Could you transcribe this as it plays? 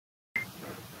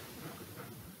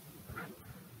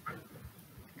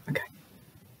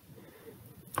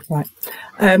Right.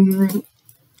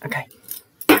 Okay.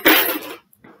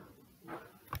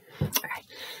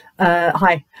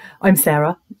 Hi, I'm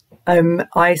Sarah.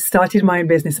 I started my own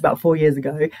business about 4 years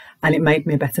ago, and it made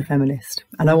me a better feminist.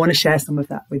 And I want to share some of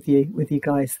that with you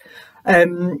guys.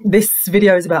 This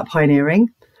video is about pioneering.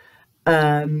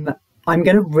 I'm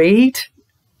going to read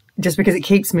just because it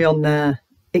keeps me on the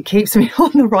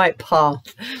right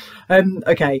path.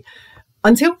 Okay.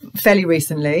 Until fairly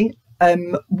recently,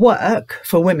 work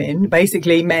for women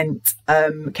basically meant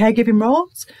caregiving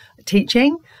roles,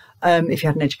 teaching, if you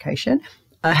had an education,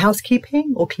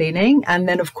 housekeeping or cleaning, and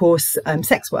then of course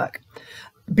sex work.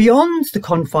 Beyond the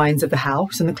confines of the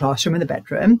house and the classroom and the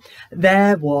bedroom,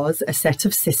 there was a set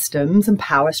of systems and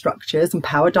power structures and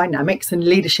power dynamics and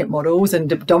leadership models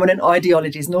and dominant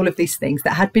ideologies and all of these things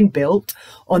that had been built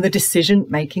on the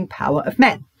decision-making power of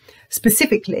men.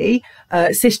 Specifically,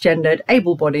 cisgendered,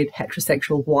 able-bodied,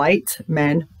 heterosexual, white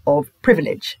men of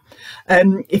privilege.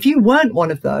 If you weren't one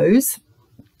of those,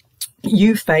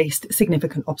 you faced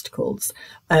significant obstacles.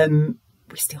 We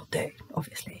still do,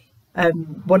 obviously.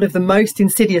 One of the most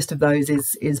insidious of those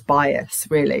is bias,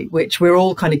 really, which we're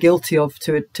all kind of guilty of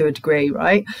to a degree,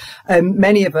 right?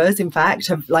 Many of us, in fact,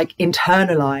 have like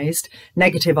internalized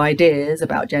negative ideas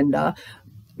about gender.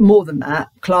 More than that,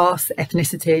 class,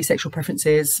 ethnicity, sexual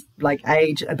preferences, like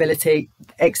age, ability,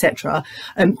 etc.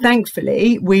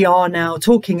 Thankfully, we are now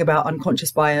talking about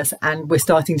unconscious bias, and we're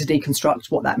starting to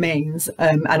deconstruct what that means.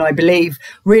 And I believe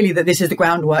really that this is the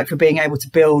groundwork for being able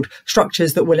to build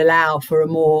structures that will allow for a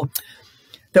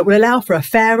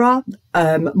fairer,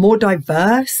 more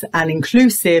diverse and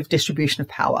inclusive distribution of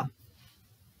power.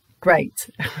 Great.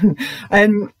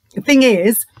 The thing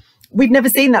is, we've never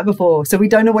seen that before, so we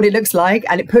don't know what it looks like,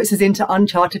 and it puts us into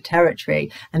uncharted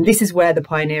territory. And this is where the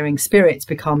pioneering spirit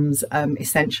becomes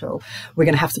essential. We're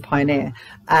going to have to pioneer.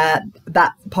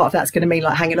 That part of that's going to mean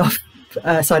like hanging off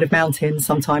side of mountains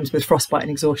sometimes with frostbite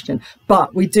and exhaustion.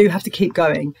 But we do have to keep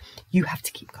going. You have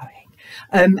to keep going.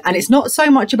 And it's not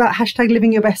so much about hashtag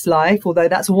living your best life, although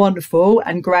that's wonderful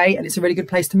and great, and it's a really good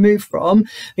place to move from.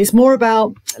 It's more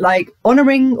about like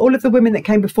honouring all of the women that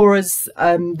came before us,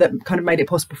 that kind of made it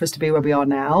possible for us to be where we are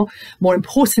now. More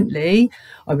importantly,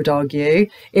 I would argue,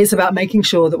 it's about making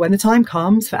sure that when the time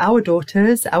comes for our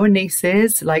daughters, our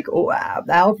nieces, like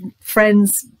our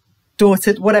friends,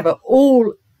 daughters, whatever,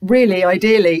 all really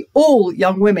ideally all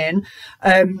young women,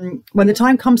 when the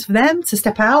time comes for them to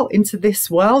step out into this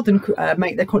world and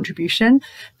make their contribution,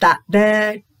 that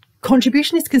their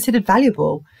contribution is considered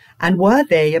valuable and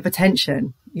worthy of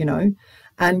attention, you know.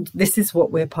 And this is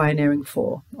what we're pioneering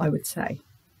for, I would say.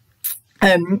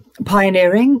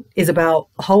 Pioneering is about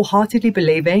wholeheartedly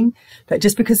believing that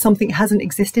just because something hasn't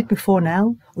existed before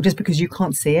now, or just because you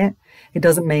can't see it, it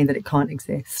doesn't mean that it can't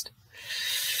exist.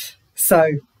 So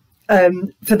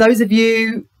for those of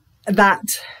you that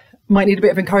might need a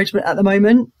bit of encouragement at the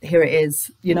moment, here it is.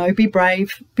 You know, be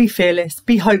brave, be fearless,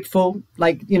 be hopeful,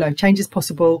 like, you know, change is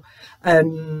possible.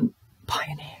 Pioneer.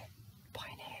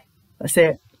 That's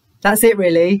it. That's it,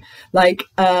 really. Like,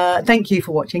 thank you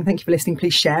for watching. Thank you for listening.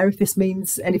 Please share if this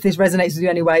means, and if this resonates with you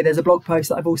anyway. There's a blog post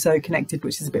that I've also connected,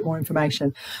 which is a bit more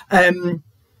information.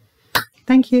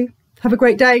 Thank you. Have a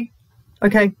great day.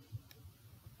 Okay.